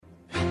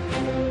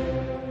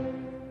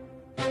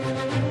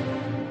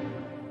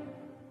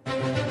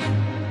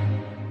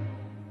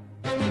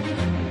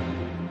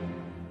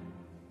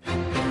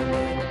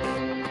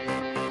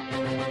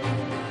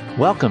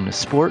Welcome to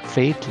Sport,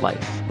 Faith,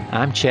 Life.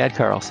 I'm Chad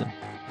Carlson.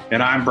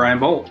 And I'm Brian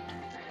Bolt.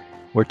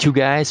 We're two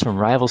guys from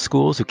rival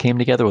schools who came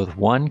together with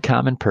one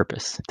common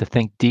purpose: to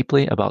think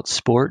deeply about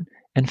sport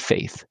and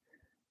faith.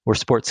 We're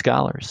sports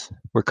scholars,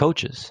 we're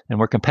coaches, and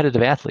we're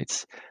competitive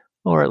athletes,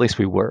 or at least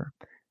we were.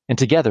 And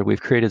together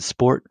we've created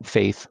Sport,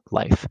 Faith,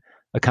 Life,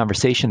 a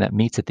conversation that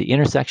meets at the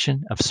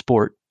intersection of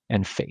sport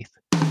and faith.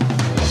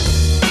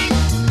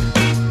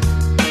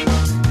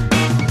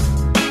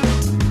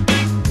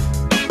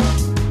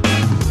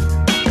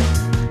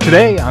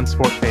 Today on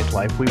Sport, Faith,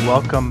 Life, we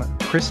welcome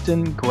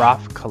Kristin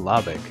Groth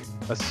Kalabeck,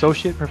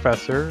 Associate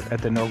Professor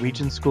at the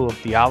Norwegian School of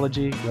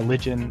Theology,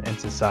 Religion, and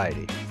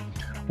Society,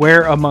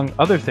 where, among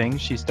other things,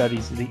 she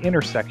studies the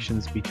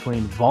intersections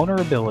between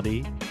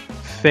vulnerability,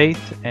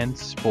 faith, and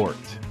sport.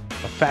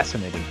 A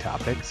fascinating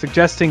topic,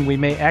 suggesting we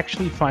may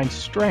actually find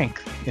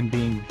strength in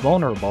being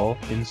vulnerable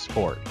in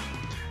sport.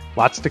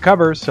 Lots to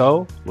cover,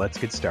 so let's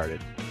get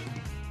started.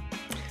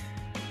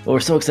 Well,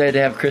 we're so excited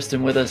to have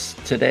Kristin with us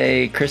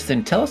today.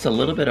 Kristin, tell us a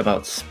little bit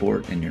about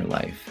sport in your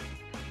life.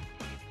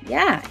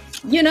 Yeah,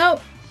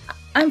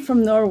 I'm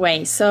from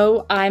Norway,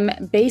 so I'm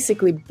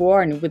basically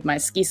born with my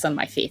skis on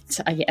my feet,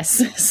 I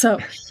guess. So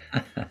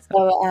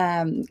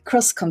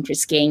cross-country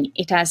skiing,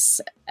 it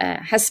has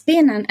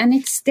been and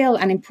it's still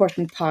an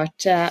important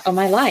part of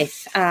my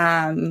life.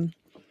 And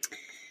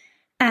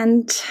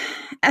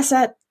as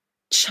a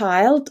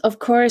child, of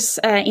course,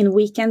 in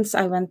weekends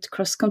I went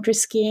cross-country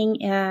skiing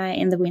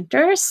in the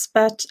winters,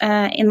 but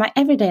in my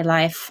everyday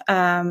life,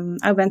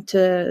 I went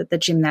to the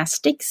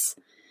gymnastics.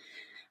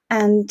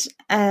 And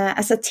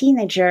as a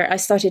teenager, I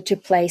started to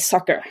play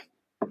soccer.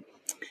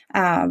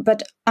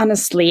 But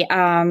honestly,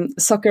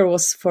 soccer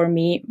was for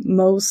me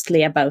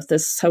mostly about the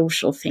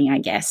social thing, I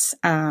guess.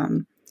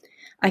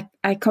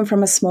 I come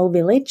from a small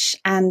village,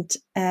 and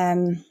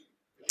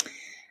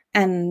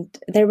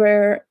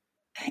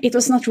it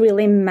was not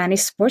really many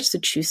sports to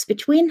choose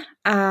between.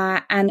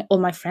 And all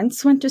my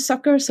friends went to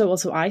soccer, so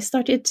also I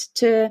started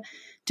to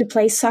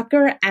play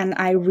soccer, and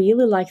I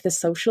really like the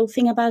social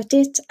thing about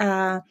it.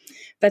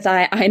 But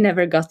I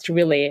never got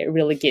really,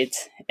 really good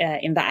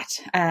in that.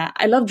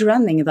 I loved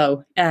running,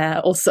 though,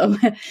 also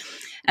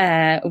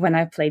when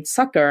I played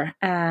soccer.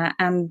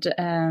 And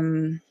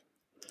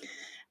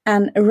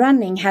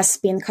running has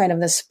been kind of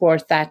the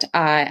sport that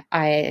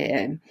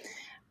I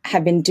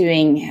have been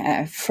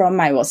doing from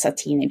I was a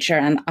teenager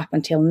and up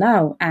until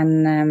now,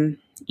 and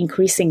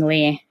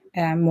increasingly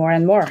more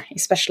and more,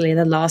 especially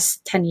the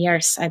last 10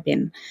 years I've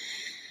been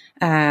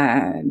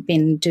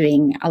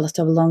doing a lot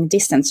of long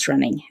distance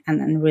running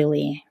and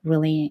really,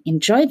 really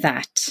enjoyed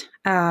that.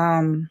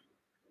 And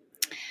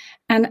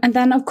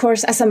then, of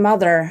course, as a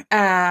mother,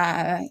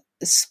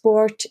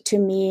 sport to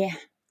me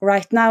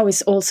right now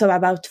is also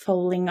about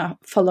following up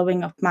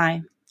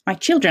my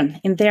children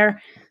in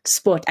their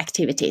sport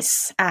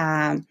activities.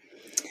 And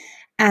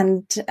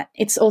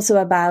it's also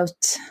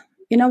about,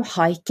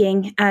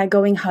 hiking,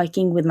 going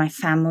hiking with my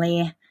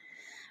family.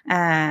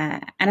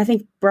 And I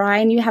think,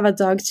 Brian, you have a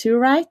dog too,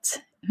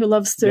 right? Who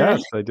loves to...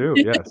 Yes, I do,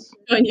 yes.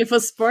 Join you for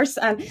sports.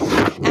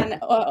 And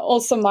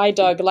also my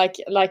dog,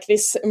 like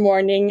this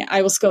morning,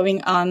 I was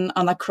going on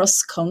a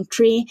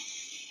cross-country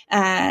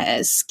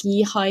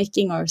ski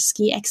hiking or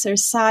ski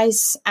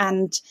exercise.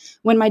 And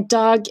when my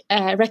dog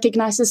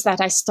recognizes that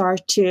I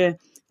start to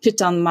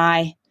put on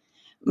my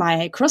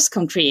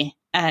cross-country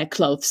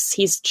clothes,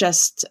 he's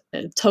just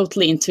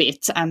totally into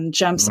it and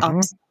jumps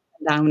up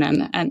down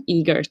and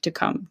eager to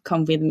come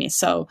with me.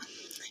 So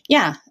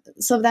yeah,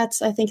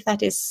 I think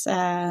that is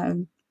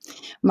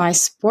my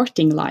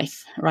sporting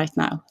life right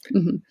now.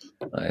 Mm-hmm.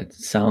 It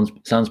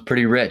sounds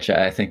pretty rich.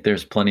 I think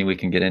there's plenty we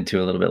can get into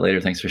a little bit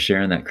later. Thanks for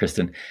sharing that,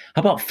 Kristin.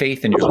 How about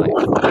faith in your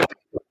life?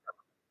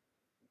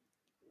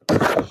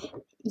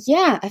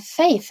 Yeah,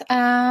 faith.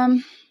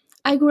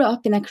 I grew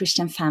up in a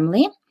Christian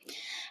family,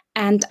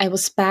 and I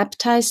was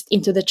baptized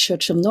into the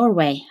Church of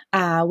Norway,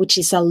 which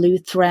is a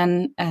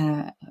Lutheran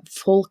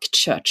folk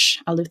church,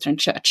 a Lutheran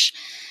church.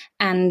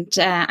 And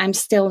I'm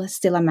still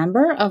a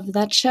member of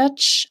that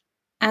church.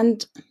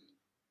 And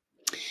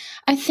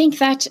I think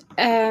that,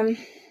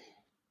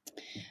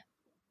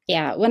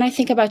 when I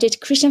think about it,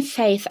 Christian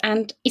faith,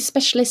 and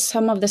especially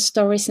some of the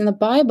stories in the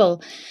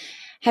Bible,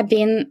 have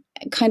been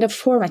kind of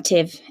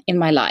formative in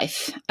my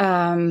life.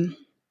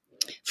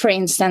 For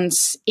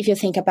instance, if you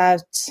think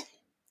about,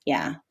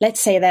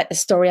 let's say that a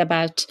story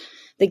about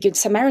the Good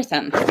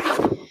Samaritan,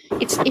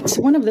 it's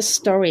one of the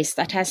stories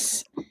that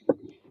has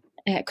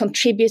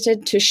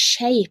contributed to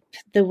shape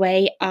the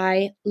way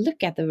I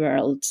look at the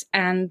world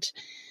and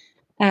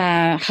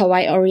how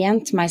I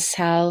orient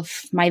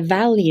myself, my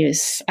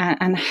values,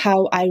 and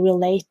how I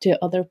relate to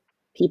other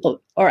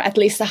people, or at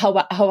least how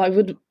I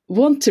would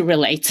want to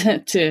relate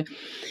to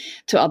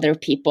other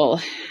people.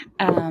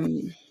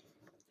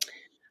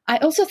 I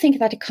also think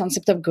that the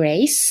concept of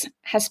grace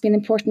has been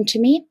important to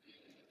me.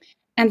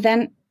 And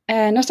then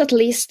not at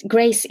least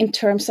grace in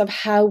terms of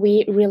how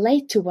we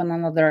relate to one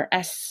another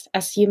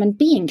as human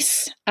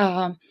beings.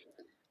 I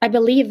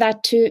believe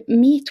that to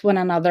meet one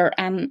another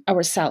and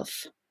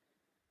ourselves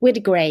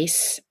with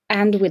grace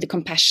and with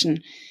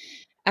compassion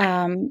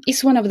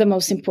is one of the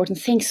most important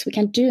things we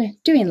can do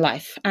in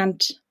life,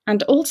 and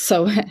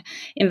also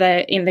in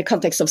the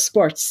context of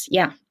sports.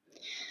 Yeah.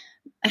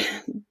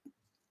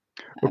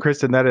 Well,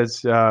 Kristen, that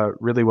is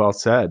really well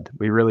said.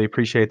 We really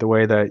appreciate the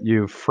way that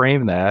you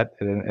frame that,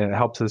 and it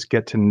helps us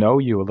get to know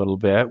you a little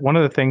bit. One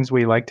of the things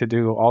we like to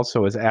do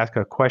also is ask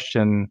a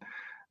question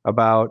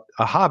about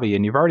a hobby,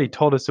 and you've already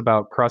told us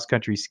about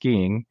cross-country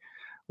skiing,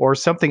 or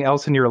something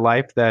else in your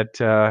life that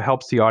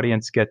helps the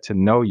audience get to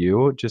know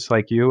you. Just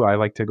like you, I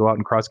like to go out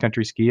and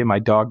cross-country ski, and my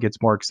dog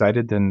gets more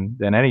excited than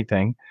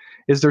anything.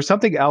 Is there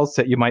something else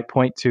that you might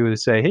point to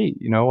say, hey,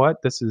 you know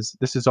what, this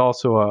is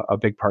also a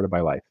big part of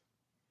my life?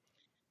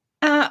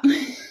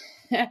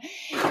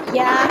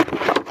 Yeah,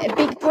 a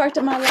big part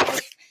of my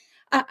life.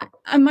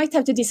 I might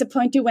have to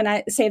disappoint you when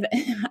I say that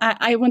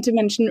I want to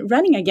mention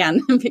running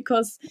again,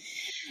 because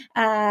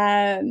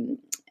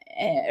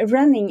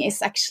running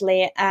is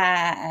actually,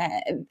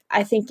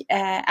 I think,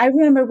 I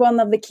remember one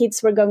of the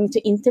kids were going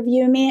to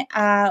interview me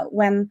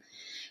when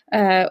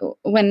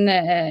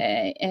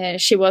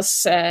she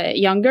was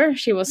younger.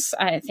 She was,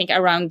 I think,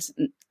 around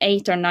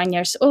 8 or 9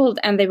 years old,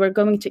 and they were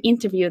going to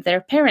interview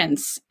their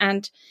parents.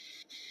 And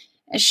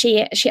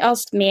she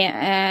asked me,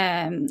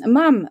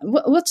 "Mom,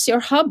 what's your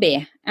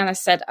hobby?" And I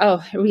said,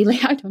 "Oh, really?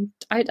 I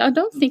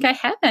don't think I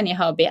have any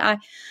hobby. I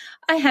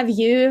have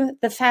you,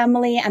 the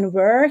family, and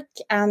work,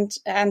 and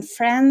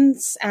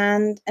friends."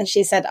 And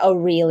she said, "Oh,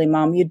 really,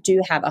 Mom? You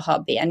do have a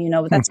hobby, and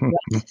that's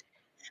right."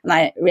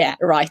 And yeah,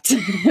 right.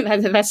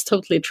 That's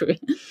totally true.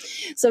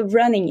 So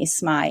running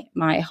is my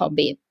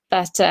hobby.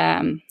 But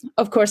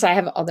of course, I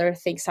have other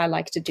things I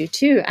like to do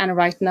too. And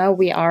right now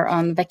we are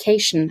on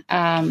vacation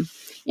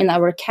in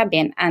our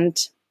cabin,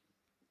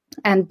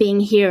 and being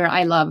here,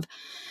 I love,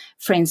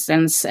 for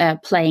instance,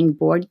 playing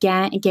board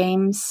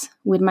games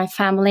with my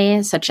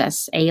family, such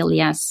as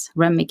Alias,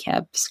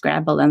 Rummikub,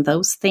 Scrabble, and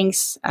those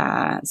things.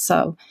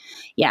 So,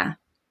 yeah,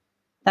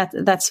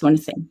 that's one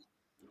thing.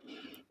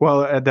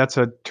 Well, that's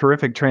a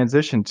terrific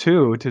transition,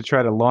 too, to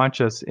try to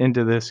launch us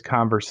into this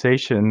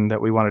conversation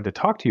that we wanted to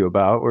talk to you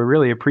about. We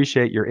really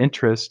appreciate your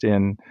interest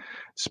in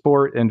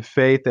sport and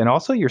faith, and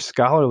also your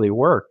scholarly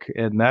work.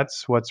 And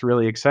that's what's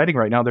really exciting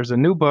right now. There's a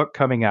new book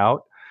coming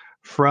out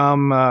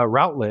from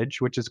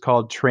Routledge, which is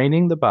called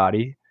Training the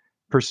Body,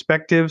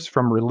 Perspectives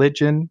from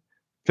Religion,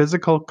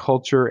 Physical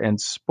Culture, and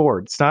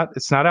Sport.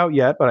 It's not out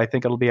yet, but I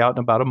think it'll be out in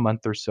about a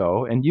month or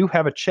so. And you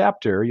have a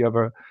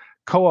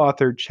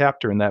co-authored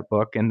chapter in that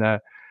book, and the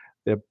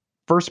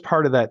first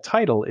part of that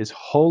title is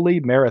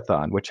Holy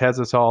Marathon, which has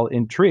us all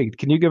intrigued.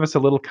 Can you give us a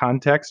little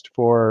context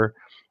for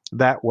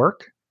that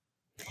work?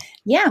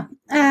 Yeah.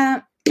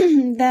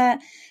 The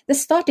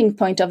starting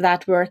point of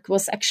that work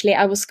was actually,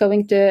 I was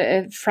going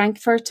to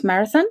Frankfurt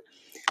Marathon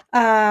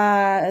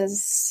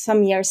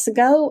some years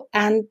ago.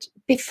 And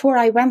before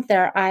I went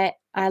there, I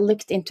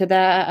looked into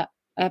the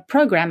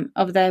program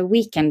of the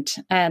weekend,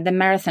 the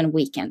marathon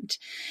weekend.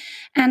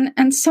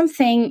 And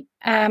something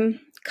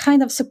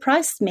kind of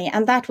surprised me.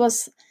 And that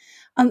was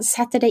on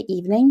Saturday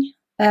evening,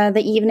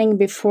 the evening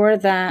before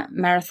the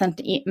marathon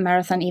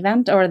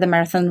event, or the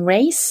marathon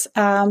race.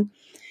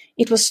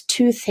 It was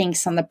two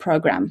things on the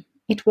program.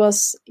 It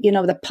was,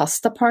 the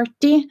pasta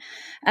party,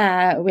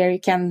 where you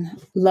can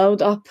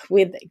load up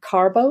with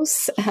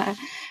carbos.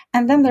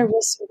 And then there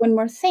was one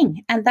more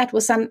thing, and that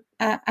was a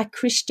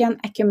Christian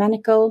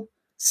ecumenical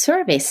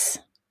service.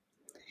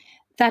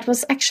 That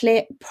was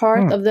actually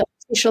part of the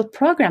official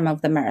program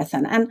of the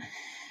marathon.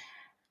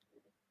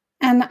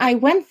 And I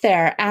went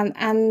there,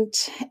 and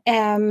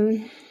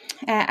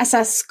as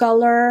a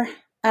scholar,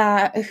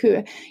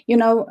 who,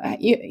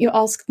 you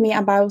asked me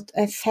about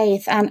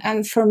faith,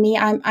 and for me,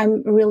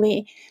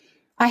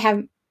 I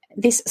have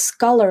this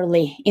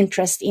scholarly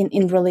interest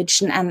in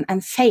religion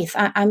and faith.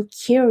 I'm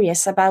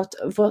curious about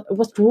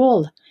what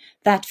role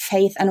that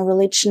faith and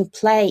religion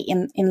play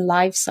in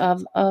lives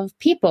of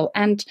people,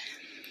 and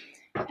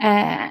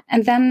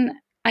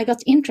then I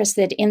got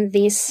interested in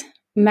these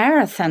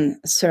marathon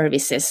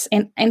services,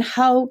 in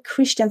how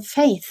Christian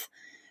faith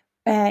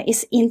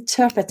is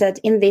interpreted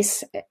in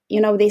this,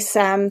 this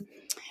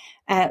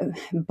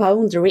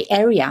boundary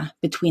area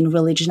between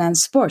religion and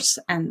sports,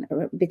 and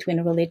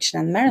between religion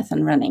and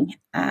marathon running.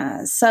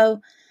 So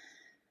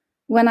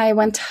when I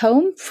went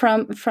home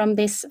from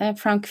this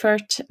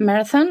Frankfurt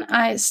Marathon,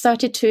 I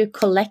started to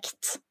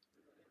collect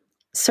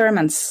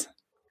sermons,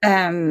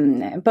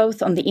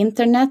 both on the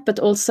internet, but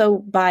also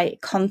by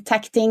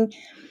contacting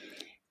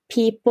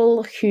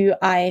people who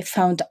I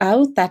found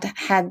out that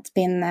had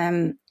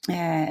been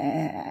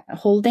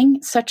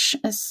holding such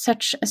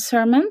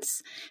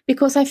sermons,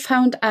 because I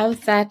found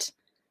out that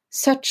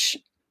such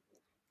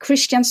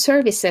Christian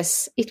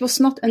services, it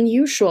was not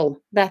unusual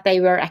that they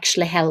were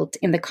actually held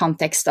in the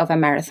context of a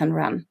marathon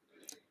run,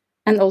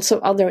 and also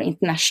other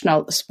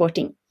international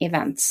sporting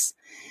events.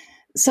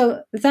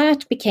 So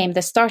that became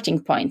the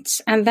starting point.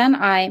 And then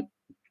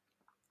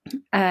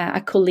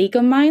a colleague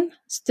of mine,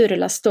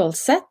 Sturla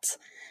Stålsett,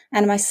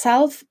 and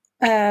myself,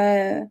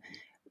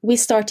 we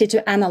started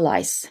to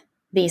analyze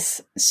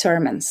these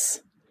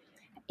sermons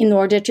in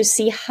order to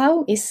see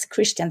how is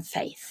Christian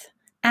faith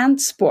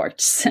and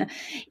sports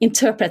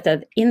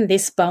interpreted in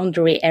this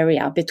boundary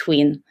area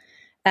between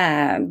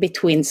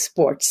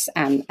sports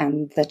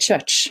and the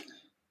church.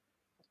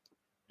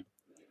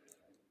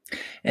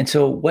 And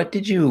so, what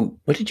did you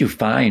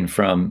find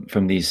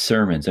from these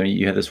sermons? I mean,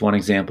 you have this one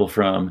example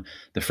from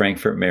the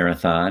Frankfurt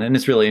Marathon, and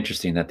it's really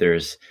interesting that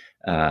there's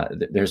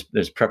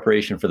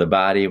preparation for the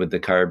body with the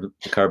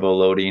carbo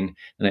loading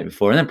the night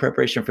before, and then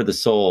preparation for the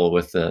soul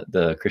with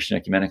the Christian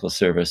ecumenical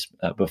service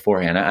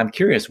beforehand. I'm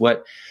curious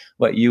what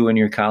you and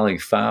your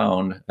colleague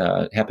found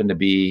happened to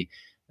be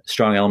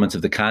strong elements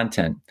of the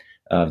content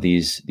of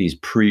these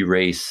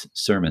pre-race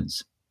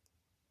sermons.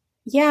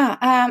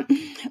 Yeah.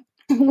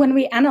 When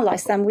we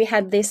analyzed them, we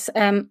had this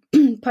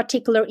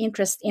particular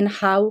interest in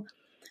how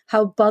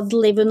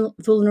bodily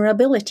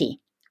vulnerability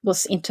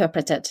was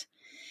interpreted,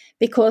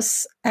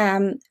 because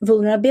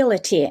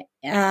vulnerability,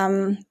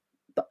 human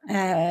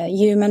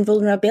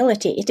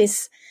vulnerability, it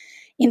is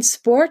in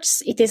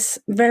sports. It is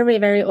very,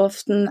 very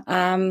often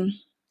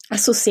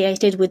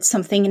associated with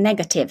something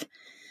negative,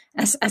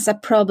 as a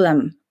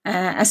problem,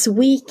 as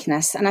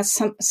weakness, and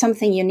as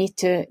something you need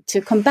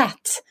to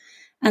combat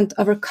and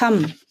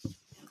overcome.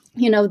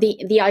 You know,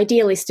 the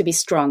ideal is to be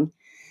strong,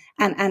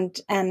 and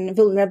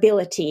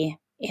vulnerability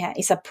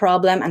is a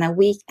problem and a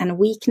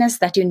weakness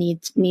that you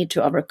need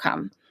to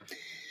overcome.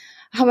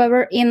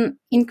 However, in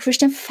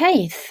Christian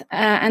faith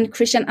and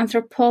Christian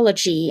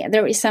anthropology,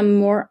 there is a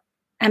more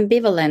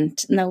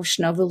ambivalent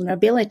notion of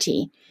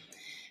vulnerability.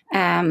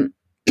 The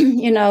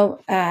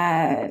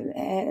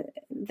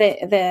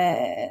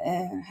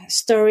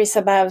stories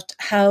about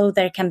how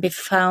there can be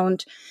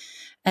found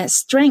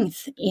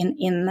strength in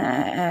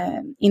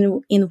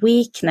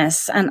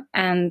weakness,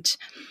 and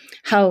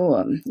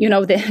how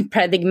the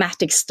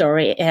paradigmatic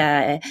story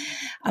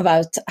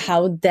about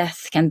how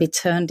death can be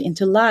turned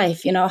into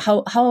life.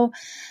 How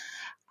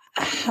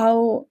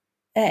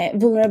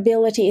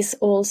vulnerability is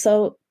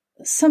also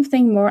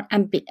something more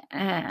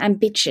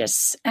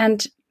ambitious.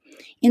 And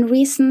in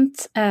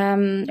recent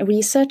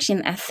research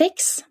in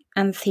ethics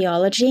and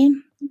theology,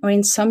 or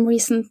in some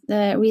recent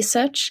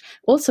research,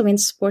 also in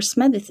sports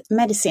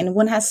medicine,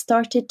 one has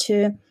started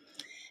to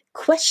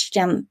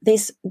question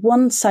this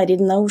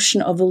one-sided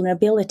notion of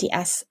vulnerability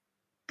as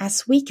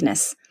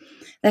weakness,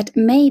 that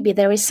maybe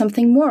there is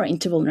something more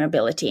into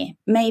vulnerability.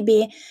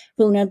 Maybe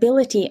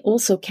vulnerability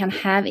also can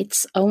have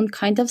its own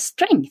kind of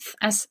strength,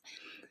 as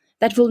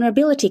that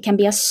vulnerability can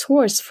be a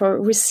source for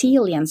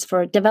resilience,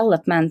 for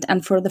development,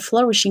 and for the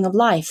flourishing of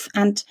life.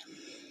 And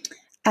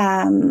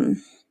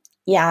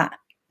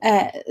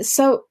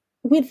so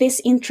with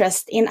this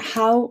interest in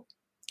how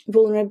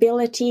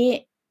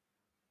vulnerability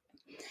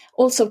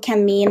also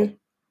can mean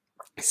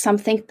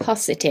something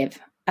positive,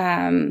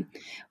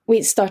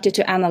 we started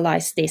to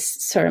analyze these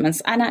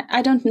sermons. And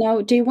I don't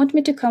know, do you want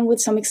me to come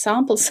with some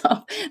examples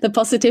of the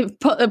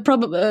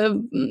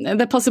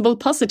possible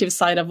positive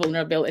side of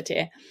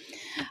vulnerability?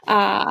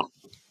 I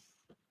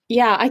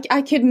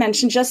could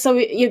mention, just so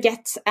you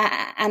get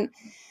an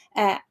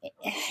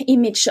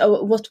image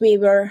of what we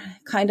were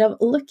kind of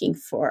looking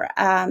for.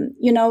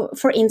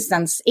 For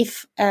instance,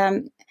 if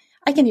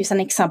I can use an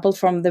example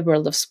from the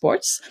world of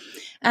sports.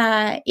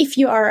 If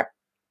you are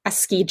a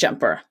ski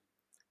jumper,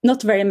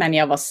 not very many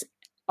of us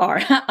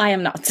are. I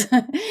am not.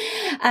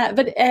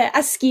 But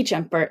a ski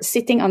jumper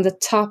sitting on the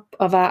top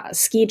of a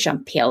ski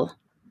jump hill,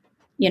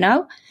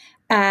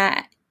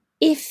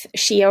 if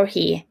she or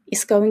he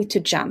is going to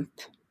jump,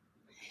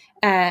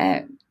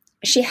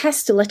 she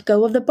has to let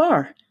go of the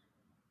bar.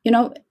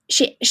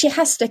 She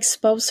has to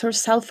expose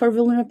herself for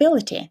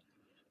vulnerability.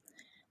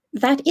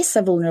 That is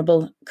a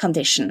vulnerable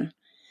condition.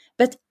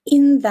 But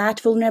in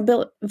that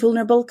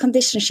vulnerable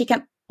condition, she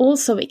can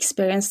also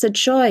experience the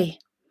joy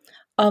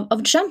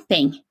of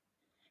jumping.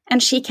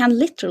 And she can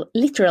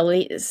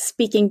literally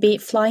speaking be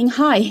flying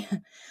high.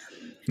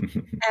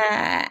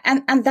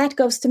 And that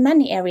goes to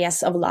many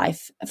areas of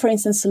life. For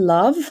instance,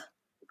 love.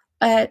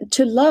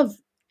 To love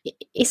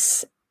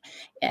is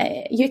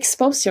you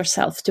expose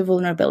yourself to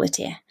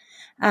vulnerability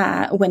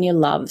when you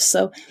love.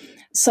 So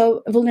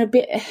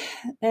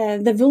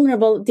the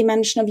vulnerable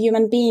dimension of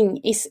human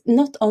being is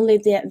not only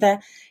the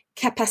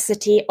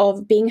capacity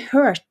of being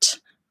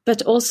hurt,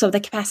 but also the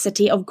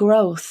capacity of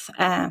growth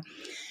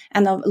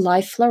and of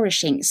life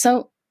flourishing.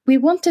 So we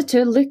wanted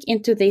to look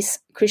into these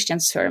Christian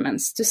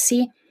sermons to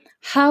see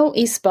how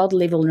is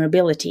bodily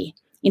vulnerability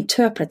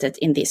interpreted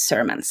in these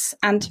sermons.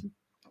 And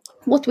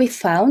what we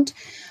found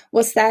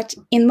was that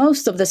in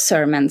most of the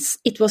sermons,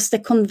 it was the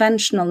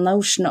conventional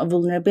notion of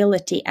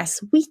vulnerability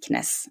as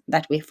weakness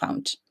that we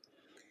found.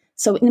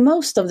 So in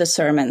most of the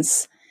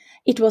sermons,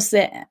 it was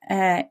the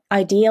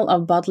ideal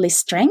of bodily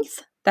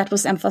strength that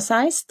was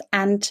emphasized,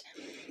 and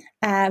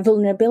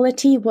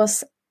vulnerability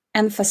was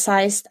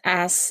emphasized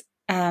as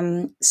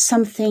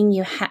something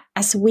you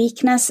as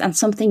weakness and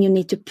something you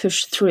need to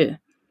push through.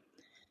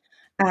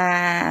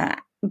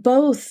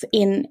 Both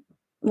in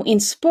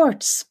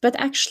sports, but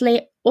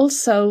actually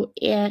also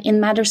in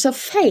matters of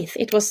faith,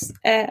 it was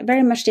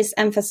very much this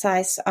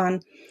emphasis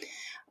on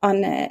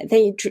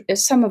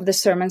some of the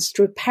sermons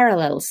drew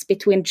parallels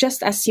between,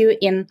 just as you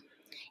in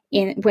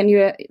when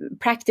you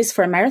practice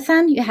for a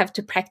marathon, you have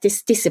to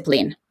practice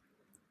discipline,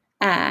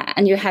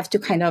 and you have to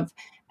kind of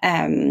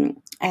and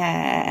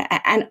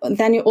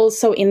then you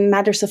also, in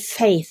matters of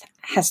faith,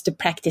 has to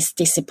practice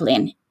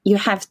discipline. You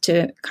have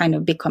to kind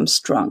of become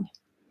strong.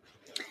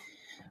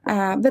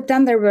 But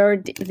then there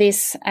were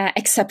these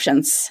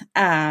exceptions,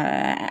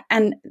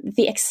 and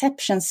the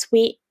exceptions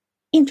we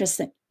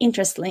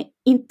interestingly,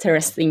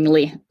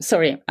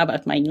 sorry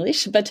about my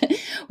English, but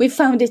we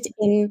found it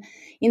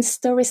in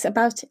stories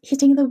about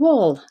hitting the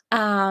wall.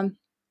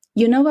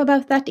 You know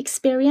about that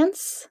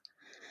experience?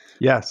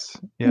 Yes,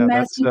 yeah,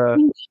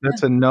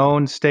 that's a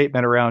known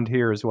statement around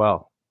here as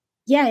well.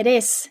 Yeah, it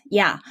is.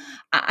 Yeah,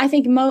 I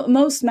think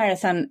most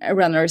marathon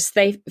runners,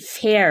 they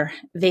fear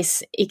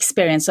this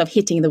experience of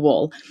hitting the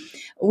wall,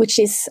 which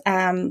is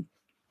around.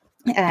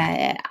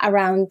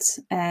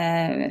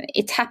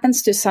 It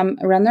happens to some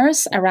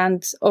runners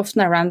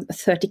often around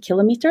 30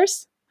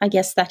 kilometers. I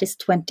guess that is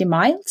 20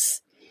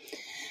 miles,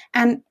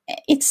 and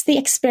it's the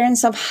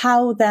experience of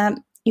how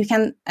you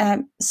can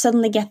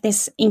suddenly get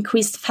this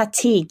increased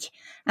fatigue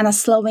and a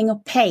slowing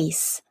of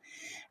pace.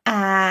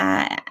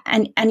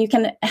 And you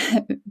can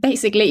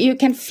basically, you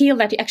can feel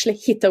that you actually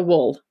hit a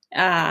wall.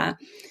 And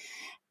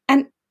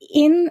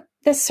in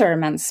the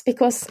sermons,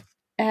 because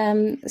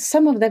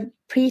some of the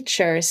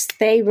preachers,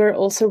 they were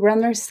also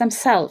runners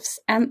themselves,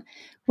 and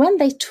when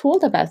they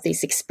told about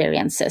these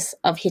experiences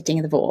of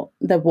hitting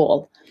the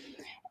wall,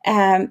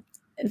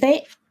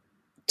 they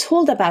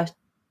told about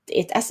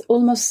it as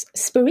almost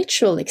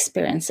spiritual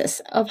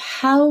experiences of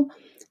how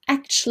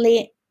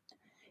actually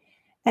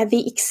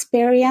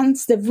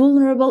the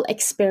vulnerable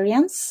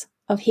experience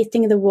of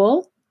hitting the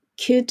wall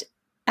could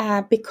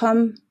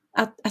become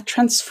a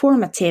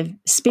transformative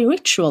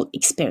spiritual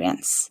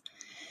experience.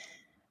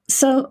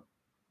 So,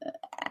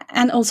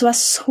 and also a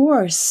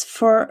source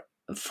for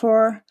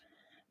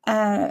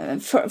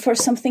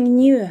something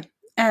new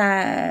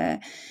and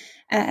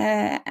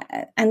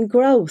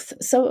growth.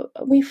 So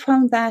we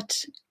found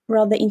that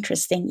rather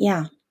interesting.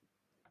 Yeah.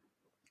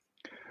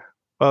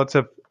 Well, it's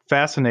a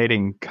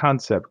fascinating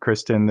concept,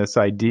 Kristen, this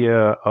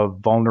idea of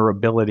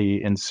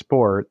vulnerability in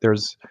sport.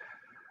 There's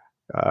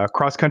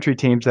cross-country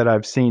teams that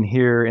I've seen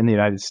here in the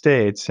United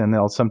States, and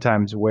they'll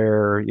sometimes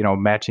wear,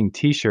 matching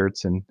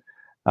T-shirts. And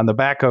on the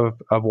back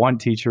of one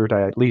T-shirt,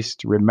 I at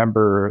least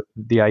remember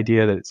the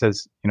idea that it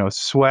says,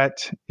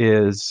 sweat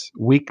is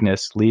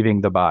weakness leaving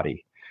the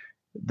body.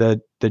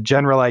 The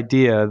general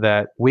idea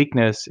that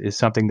weakness is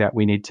something that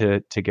we need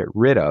to get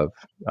rid of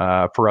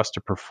for us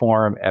to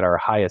perform at our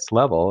highest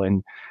level.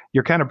 And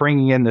you're kind of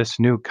bringing in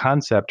this new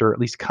concept, or at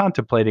least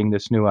contemplating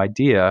this new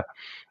idea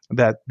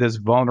that this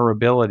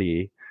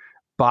vulnerability,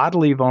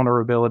 bodily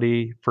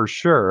vulnerability for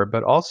sure,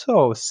 but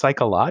also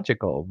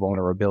psychological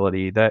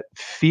vulnerability, that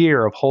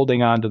fear of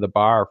holding on to the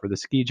bar for the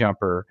ski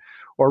jumper,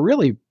 or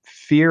really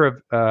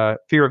fear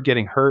of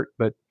getting hurt,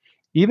 but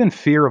even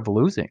fear of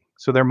losing.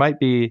 So there might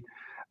be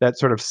that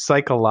sort of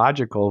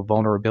psychological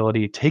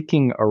vulnerability,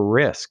 taking a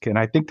risk. And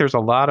I think there's a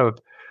lot of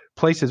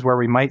places where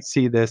we might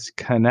see this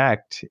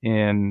connect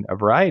in a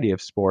variety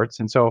of sports.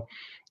 And so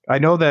I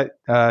know that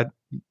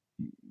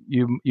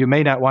you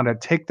may not want to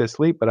take this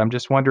leap, but I'm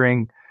just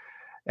wondering,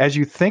 as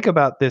you think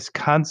about this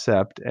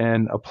concept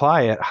and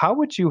apply it, how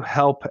would you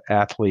help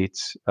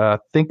athletes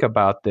think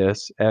about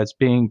this as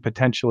being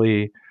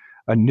potentially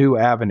a new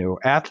avenue?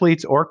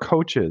 Athletes or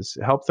coaches,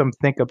 help them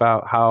think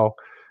about how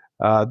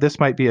this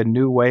might be a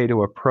new way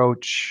to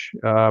approach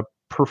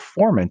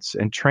performance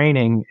and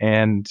training,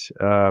 and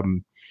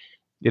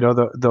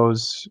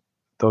those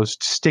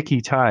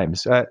sticky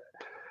times.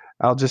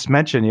 I'll just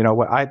mention,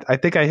 I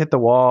think I hit the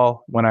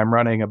wall when I'm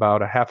running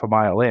about a half a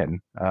mile in.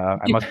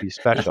 I must be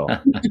special.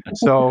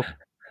 So,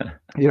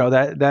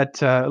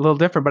 that's a little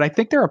different. But I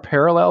think there are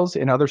parallels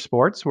in other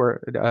sports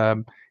where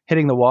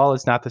hitting the wall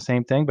is not the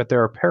same thing, but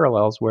there are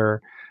parallels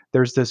where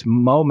there's this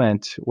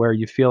moment where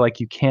you feel like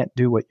you can't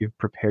do what you've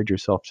prepared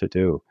yourself to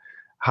do.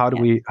 How do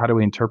we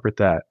interpret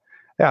that?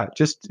 Yeah,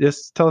 just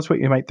tell us what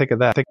you might think of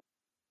that.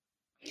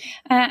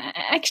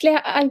 Actually,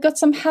 I got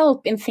some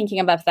help in thinking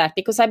about that,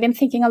 because I've been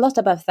thinking a lot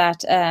about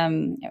that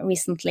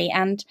recently,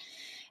 and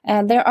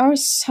there are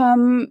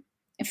some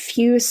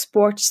few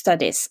sports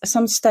studies,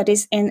 some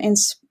studies in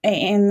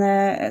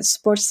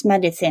sports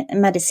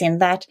medicine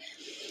that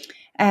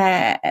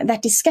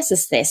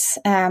discusses this,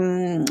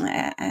 and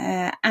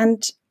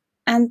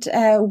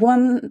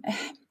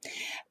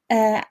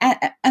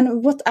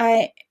what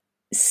I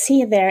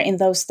see there in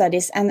those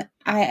studies, and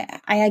I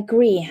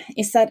agree,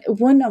 is that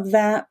one of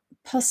the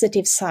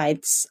positive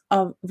sides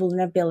of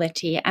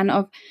vulnerability and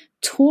of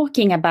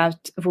talking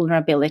about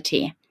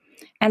vulnerability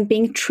and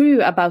being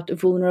true about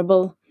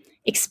vulnerable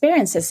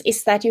experiences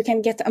is that you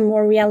can get a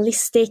more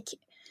realistic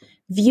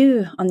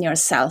view on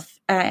yourself,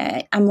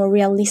 a more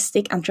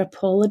realistic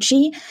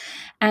anthropology,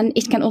 and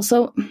it can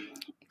also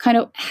kind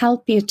of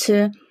help you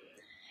to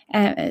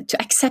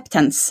accept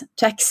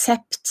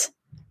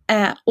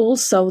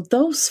also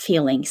those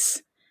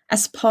feelings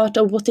as part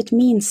of what it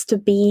means to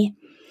be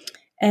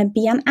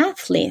be an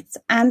athlete.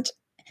 And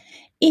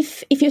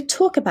if you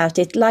talk about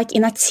it like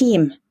in a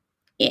team,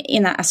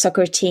 in a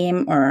soccer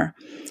team or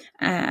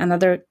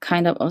another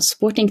kind of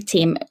sporting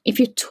team, if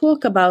you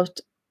talk about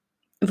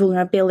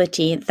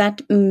vulnerability,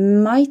 that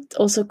might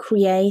also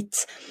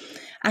create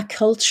a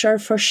culture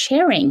for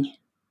sharing.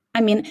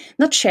 I mean,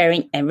 not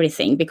sharing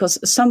everything, because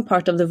some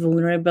part of the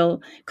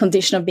vulnerable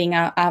condition of being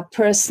a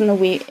person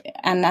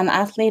and an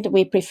athlete,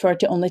 we prefer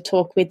to only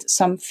talk with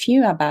some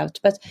few about.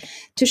 But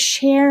to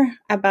share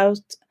about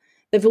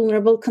the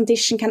vulnerable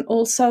condition can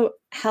also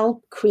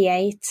help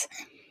create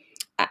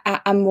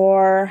a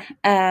more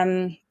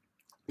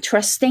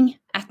trusting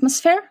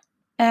atmosphere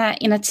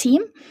in a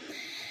team.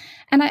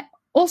 And I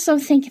also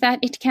think that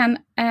it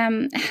can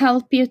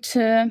help you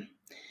to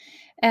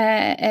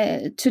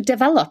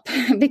develop,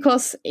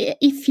 because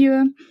if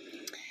you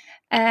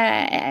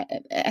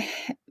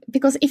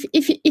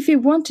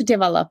want to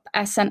develop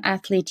as an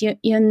athlete,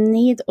 you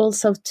need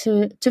also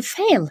to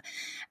fail,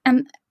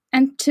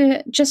 and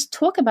to just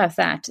talk about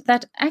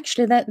that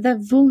actually the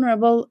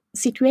vulnerable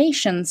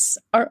situations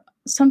are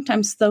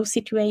sometimes those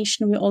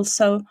situations we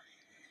also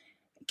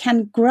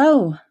can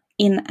grow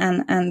in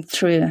and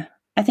through.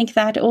 I think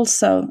that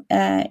also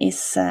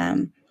is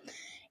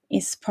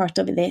part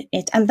of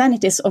it. And then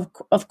it is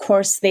of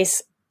course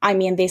those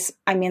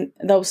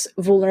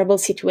vulnerable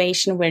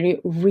situations where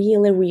you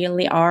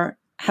really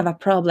have a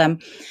problem.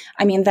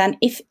 I mean, then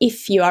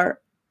if you are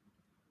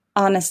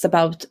honest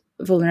about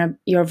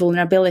your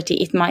vulnerability,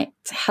 it might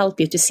help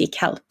you to seek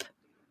help,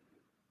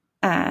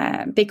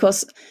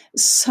 because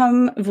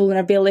some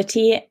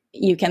vulnerability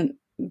you can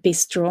be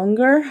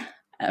stronger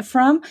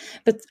from,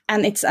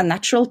 and it's a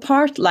natural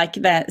part, like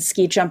the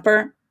ski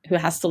jumper who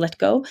has to let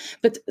go.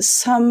 But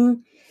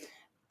some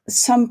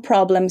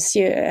problems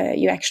you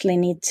actually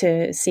need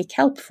to seek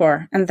help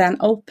for, and then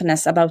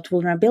openness about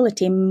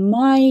vulnerability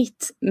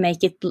might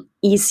make it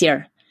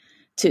easier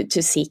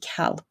to seek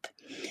help.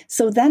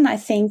 So then I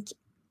think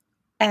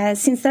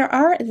since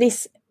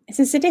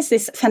it is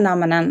this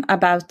phenomenon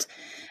about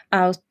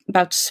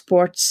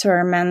sports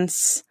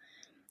sermons,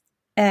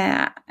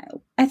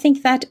 I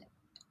think that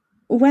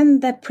when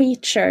the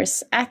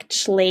preachers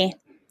actually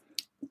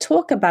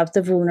talk about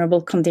the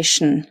vulnerable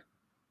condition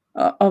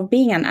of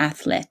being an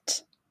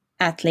athlete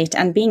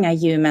and being a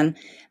human,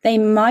 they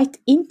might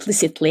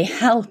implicitly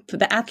help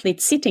the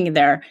athlete sitting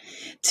there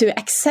to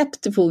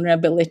accept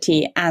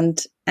vulnerability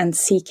and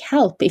seek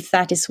help if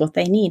that is what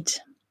they need.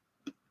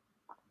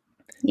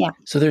 Yeah.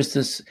 So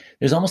there's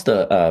almost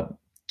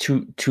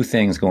two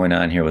things going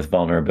on here with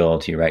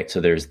vulnerability, right? So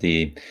there's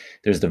the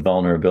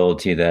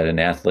vulnerability that an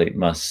athlete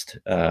must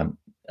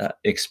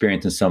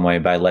experience in some way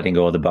by letting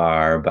go of the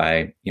bar,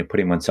 by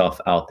putting oneself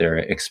out there,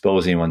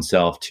 exposing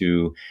oneself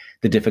to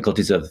the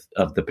difficulties of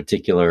the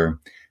particular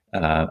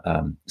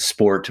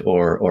sport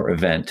or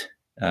event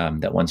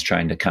that one's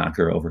trying to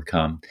conquer,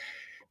 overcome.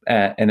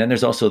 And then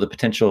there's also the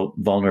potential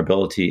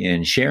vulnerability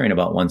in sharing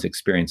about one's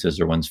experiences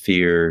or one's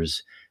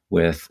fears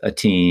with a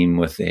team,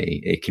 with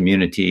a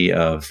community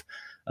of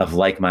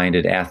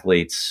like-minded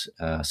athletes,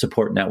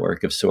 support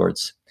network of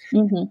sorts.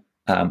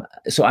 Mm-hmm.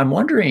 So I'm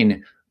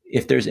wondering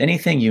if there's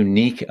anything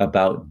unique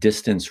about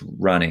distance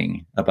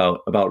running,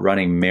 about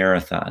running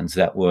marathons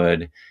that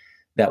would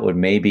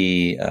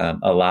maybe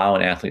allow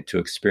an athlete to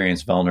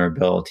experience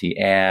vulnerability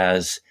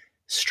as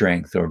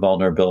strength, or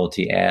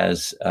vulnerability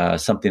as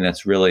something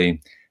that's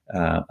really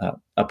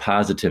a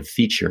positive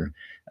feature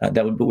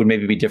that would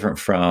maybe be different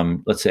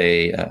from, let's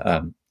say,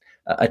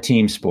 a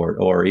team sport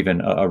or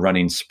even a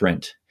running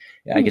sprint.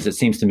 I guess it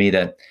seems to me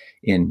that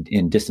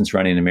in distance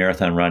running and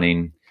marathon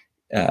running,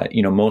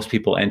 most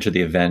people enter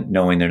the event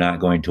knowing they're not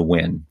going to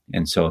win.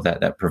 And so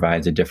that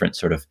provides a different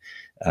sort of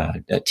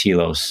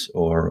telos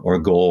or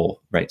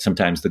goal, right?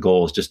 Sometimes the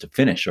goal is just to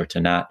finish or to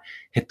not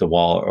hit the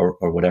wall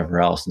or whatever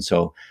else. And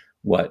so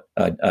what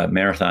a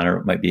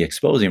marathoner might be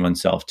exposing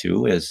oneself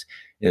to is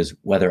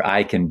whether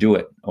I can do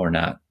it or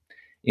not.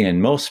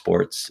 In most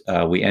sports,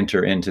 we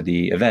enter into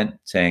the event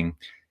saying,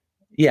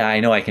 yeah, I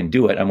know I can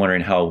do it. I'm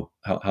wondering how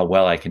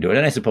well I can do it.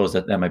 And I suppose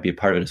that might be a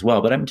part of it as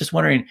well. But I'm just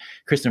wondering,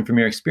 Kristen, from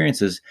your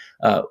experiences,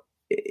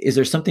 is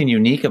there something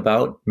unique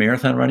about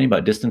marathon running,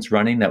 about distance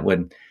running that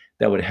would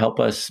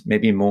help us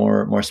maybe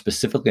more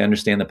specifically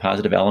understand the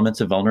positive elements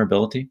of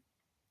vulnerability?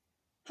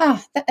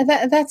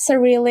 That's a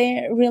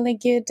really, really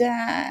good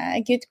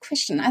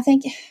question. I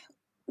think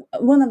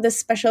one of the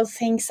special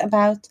things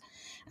about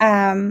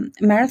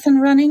marathon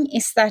running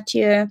is that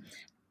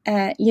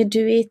you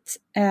do it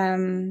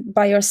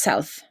by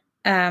yourself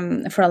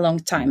for a long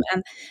time,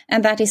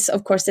 and that is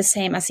of course the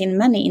same as in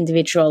many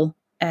individual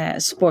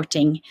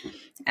sporting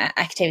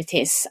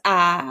activities.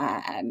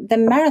 The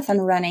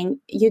marathon running,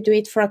 you do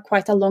it for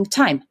quite a long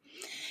time,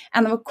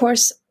 and of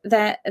course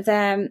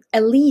the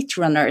elite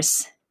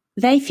runners,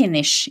 they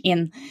finish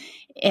in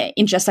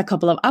just a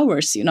couple of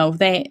hours.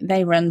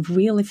 They run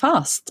really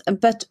fast,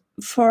 but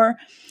for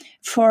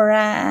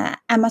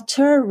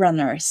amateur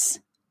runners,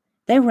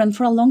 they run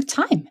for a long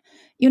time.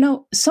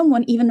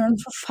 someone even run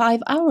for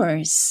 5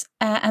 hours,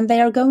 and they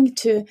are going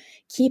to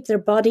keep their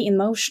body in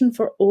motion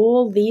for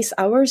all these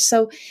hours.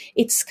 So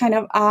it's kind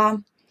of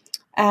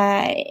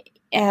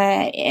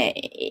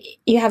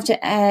you have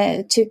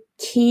to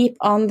keep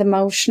on the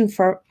motion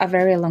for a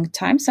very long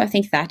time. So I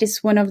think that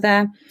is one of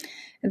the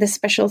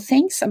special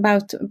things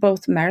about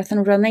both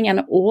marathon running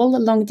and all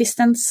long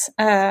distance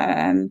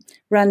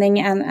running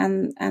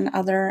and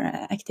other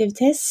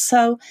activities.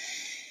 So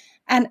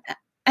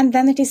and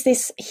then it is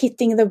this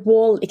hitting the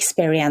wall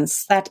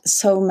experience that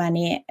so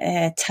many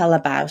tell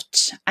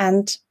about,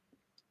 and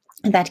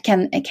that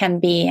can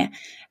be,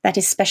 that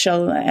is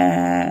special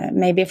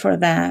maybe for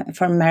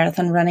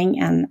marathon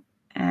running and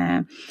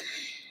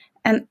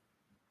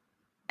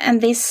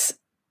this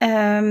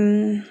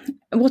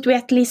what we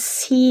at least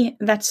see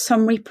that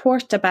some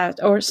report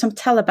about or some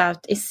tell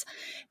about is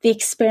the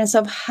experience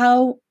of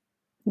how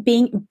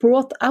being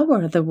brought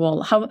over the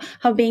wall, how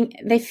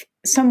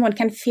someone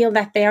can feel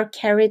that they are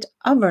carried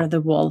over the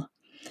wall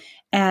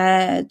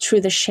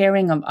through the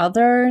sharing of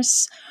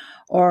others,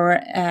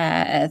 or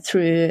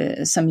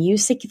through some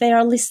music they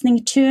are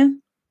listening to,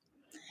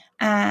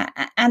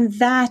 and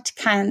that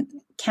can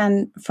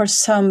for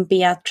some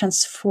be a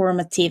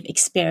transformative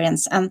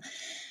experience.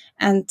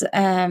 And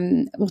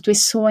what we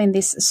saw in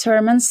these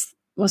sermons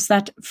was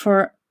that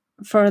for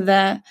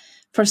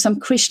some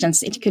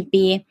Christians it could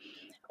be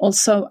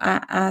also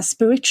a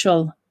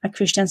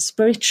Christian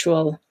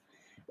spiritual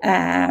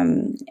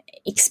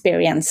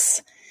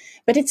experience.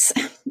 But it's,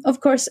 of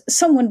course,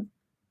 someone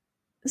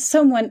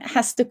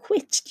has to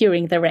quit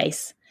during the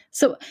race.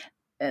 So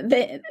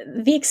the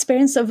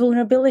experience of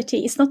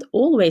vulnerability is not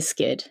always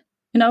good.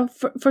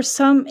 For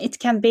some it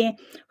can be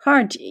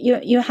hard.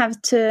 You have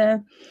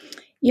to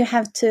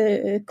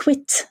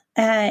quit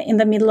in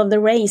the middle of the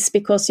race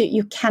because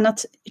you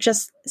cannot,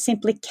 just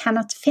simply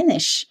cannot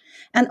finish.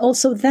 And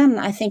also then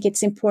I think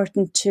it's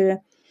important to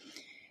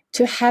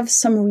have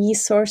some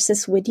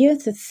resources with you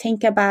to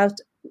think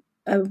about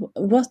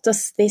what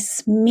does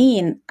this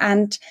mean,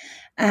 and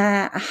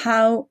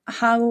how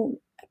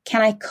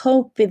can I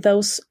cope with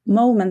those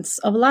moments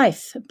of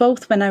life,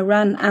 both when I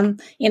run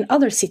and in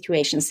other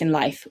situations in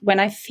life, when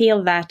I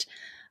feel that,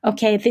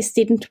 okay, this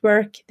didn't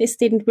work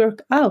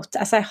out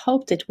as I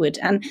hoped it would,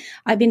 and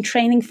I've been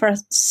training for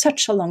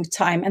such a long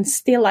time and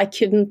still I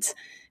couldn't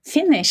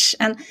finish,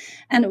 and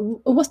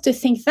what do you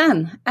think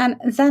then? And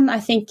then I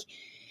think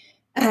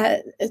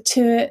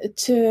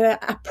to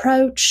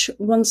approach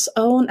one's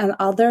own and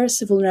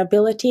others'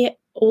 vulnerability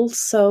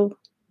also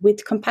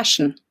with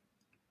compassion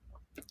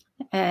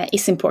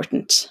is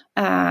important,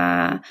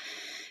 to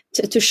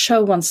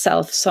show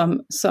oneself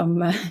some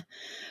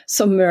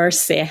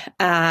mercy,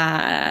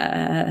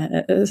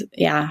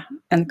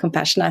 and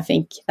compassion. I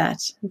think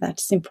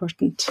that's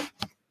important.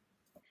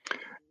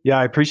 Yeah,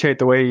 I appreciate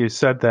the way you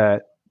said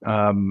that.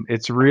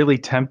 It's really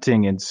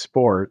tempting in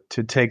sport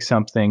to take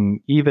something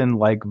even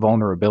like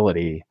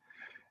vulnerability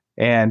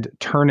and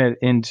turn it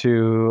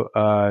into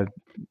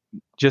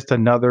just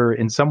another,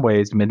 in some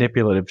ways,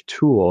 manipulative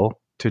tool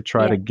to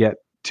try to get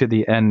to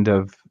the end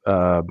of,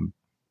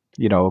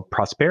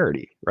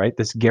 prosperity, right?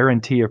 This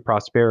guarantee of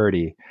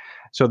prosperity.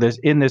 So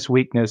in this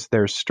weakness,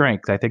 there's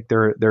strength. I think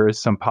there is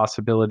some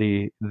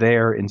possibility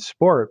there in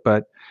sport,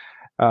 but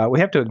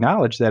we have to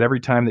acknowledge that every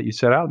time that you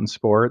set out in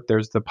sport,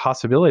 there's the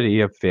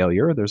possibility of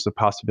failure. There's the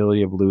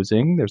possibility of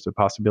losing. There's the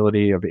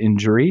possibility of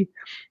injury.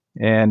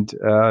 And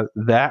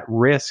that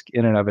risk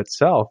in and of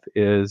itself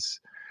is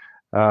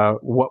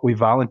what we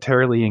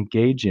voluntarily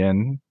engage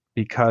in,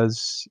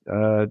 because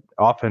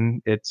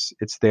often it's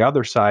the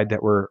other side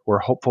that we're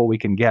hopeful we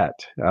can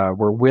get.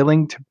 We're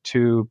willing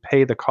to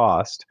pay the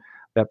cost,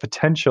 that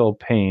potential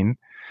pain,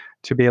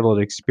 to be able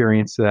to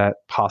experience that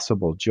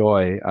possible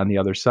joy on the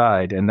other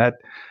side. And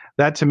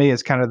that to me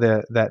is kind of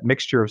that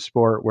mixture of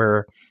sport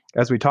where,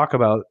 as we talk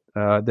about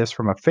this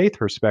from a faith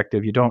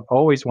perspective, you don't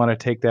always want to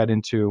take that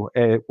into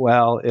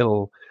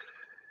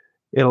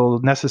it'll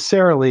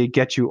necessarily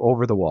get you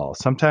over the wall.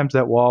 Sometimes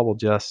that wall will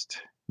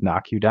just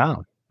knock you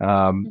down,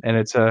 and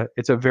it's a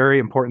very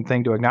important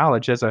thing to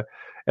acknowledge.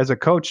 As a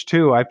coach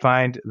too, I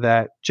find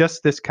that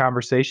just this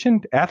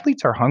conversation,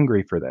 athletes are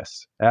hungry for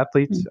this.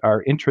 Athletes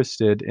are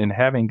interested in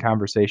having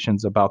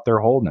conversations about their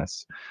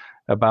wholeness,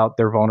 about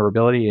their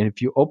vulnerability. And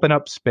if you open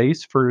up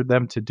space for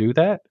them to do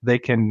that, they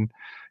can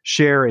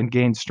share and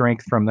gain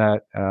strength from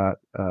that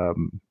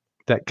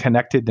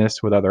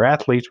connectedness with other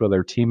athletes, with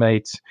their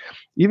teammates,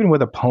 even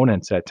with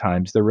opponents at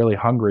times. They're really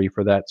hungry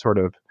for that sort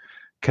of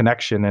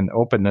connection and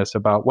openness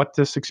about what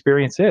this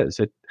experience is.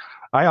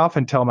 I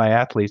often tell my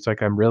athletes,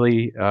 like, I'm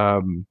really,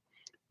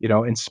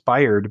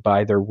 inspired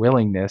by their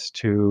willingness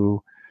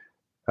to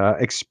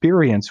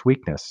experience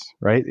weakness,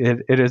 right?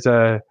 It's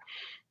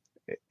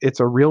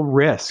a real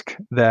risk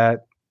that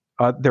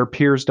their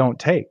peers don't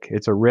take.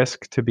 It's a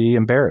risk to be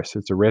embarrassed.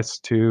 It's a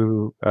risk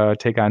to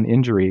take on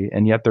injury,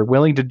 and yet they're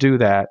willing to do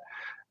that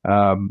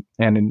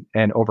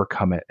and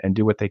overcome it and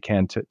do what they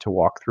can to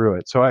walk through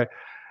it. So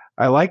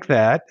I like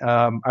that.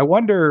 I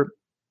wonder,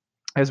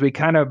 as we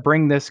kind of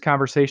bring this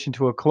conversation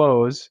to a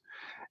close,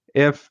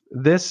 if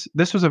this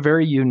was a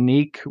very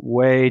unique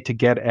way to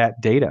get at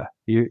data.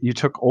 You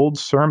took old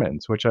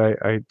sermons, which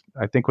I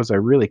think was a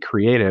really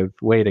creative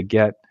way to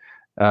get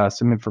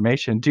some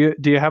information. Do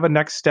you have a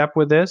next step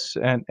with this?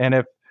 And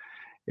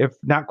if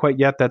not quite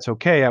yet, that's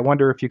okay. I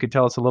wonder if you could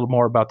tell us a little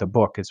more about the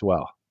book as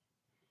well.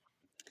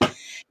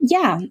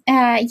 Yeah,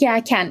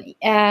 I can.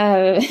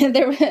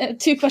 There were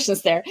two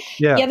questions there.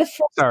 Yeah, the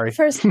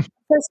first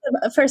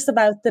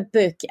about the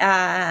book.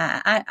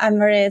 I'm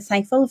very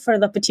thankful for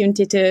the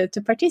opportunity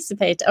to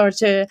participate or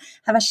to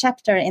have a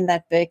chapter in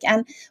that book.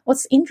 And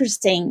what's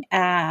interesting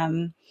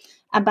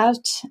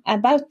about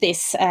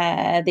this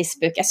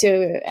book, as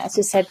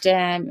you said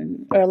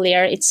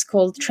earlier, it's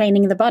called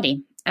Training the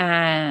Body,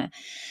 and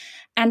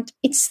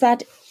it's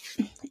about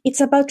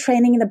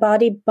training the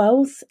body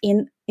both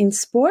in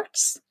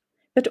sports,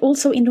 but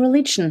also in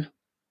religion.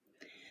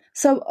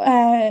 So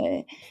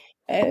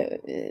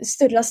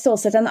Sturla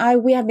Stålsett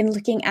and we have been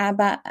looking at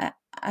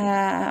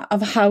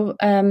of how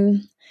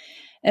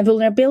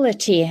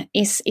vulnerability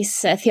is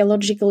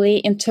theologically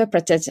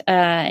interpreted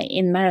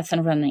in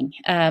marathon running.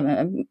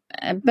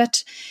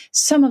 But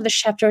some of the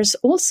chapters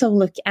also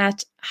look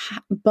at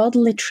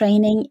bodily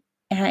training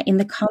in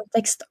the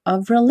context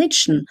of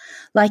religion,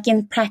 like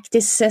in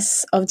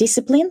practices of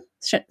discipline,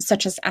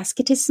 such as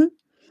asceticism.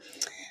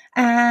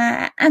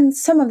 And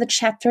some of the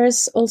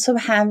chapters also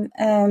have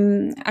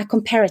a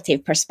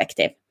comparative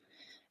perspective,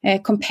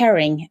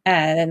 comparing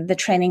the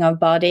training of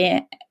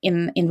body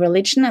in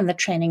religion and the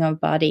training of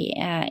body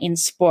in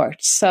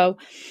sports. So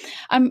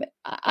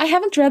I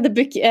haven't read the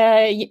book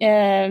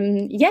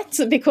yet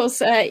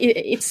because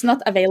it's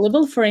not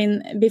available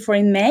before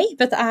in May.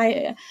 But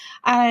I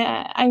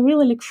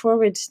really look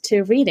forward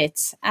to read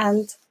it.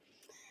 And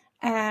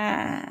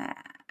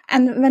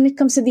when it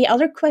comes to the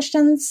other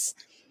questions,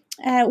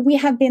 we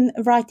have been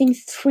writing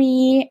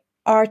 3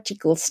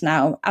 articles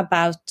now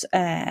about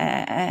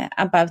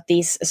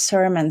these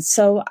sermons.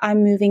 So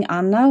I'm moving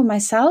on now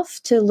myself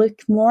to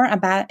look more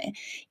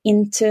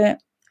into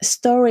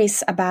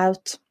stories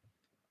about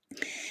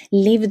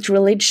lived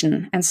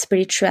religion and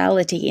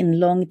spirituality in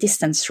long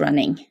distance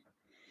running.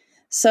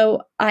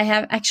 So I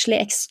have actually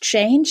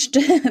exchanged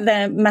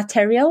the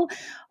material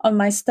of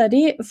my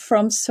study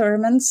from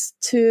sermons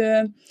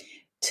to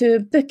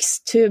books,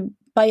 to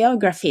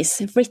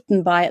biographies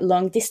written by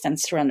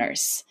long-distance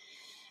runners.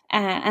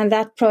 And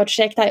that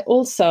project I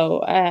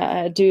also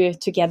do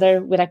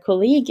together with a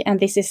colleague, and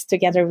this is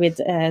together with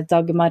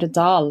Dagmar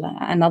Dahl,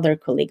 another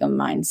colleague of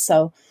mine.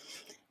 So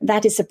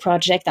that is a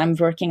project I'm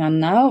working on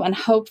now, and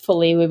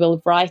hopefully we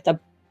will write a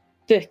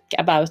book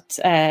about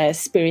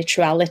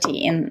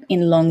spirituality in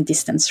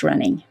long-distance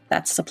running.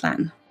 That's the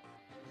plan.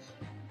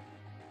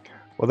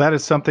 Well, that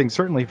is something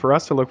certainly for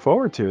us to look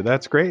forward to.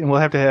 That's great. And we'll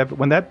have to have,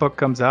 when that book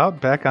comes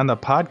out, back on the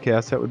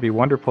podcast, that would be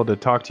wonderful to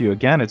talk to you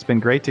again. It's been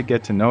great to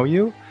get to know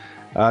you,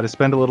 to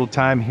spend a little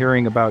time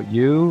hearing about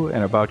you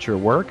and about your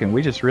work. And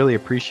we just really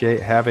appreciate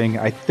having,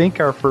 I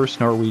think, our first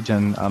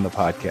Norwegian on the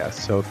podcast.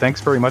 So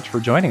thanks very much for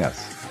joining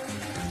us.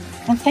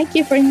 And thank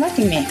you for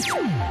inviting me.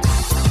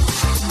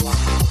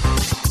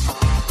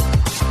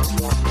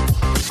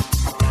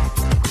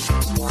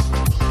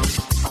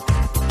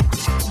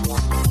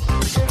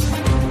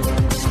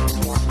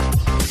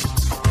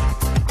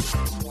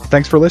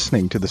 Thanks for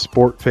listening to the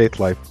Sport Faith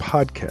Life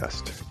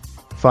podcast.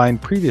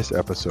 Find previous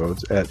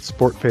episodes at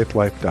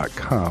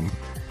sportfaithlife.com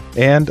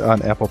and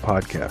on Apple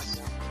Podcasts.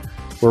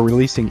 We're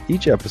releasing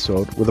each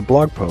episode with a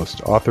blog post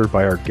authored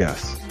by our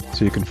guests,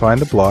 so you can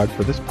find the blog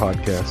for this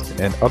podcast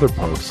and other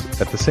posts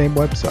at the same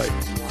website,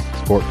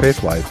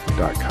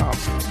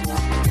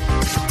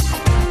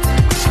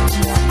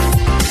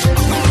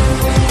 sportfaithlife.com.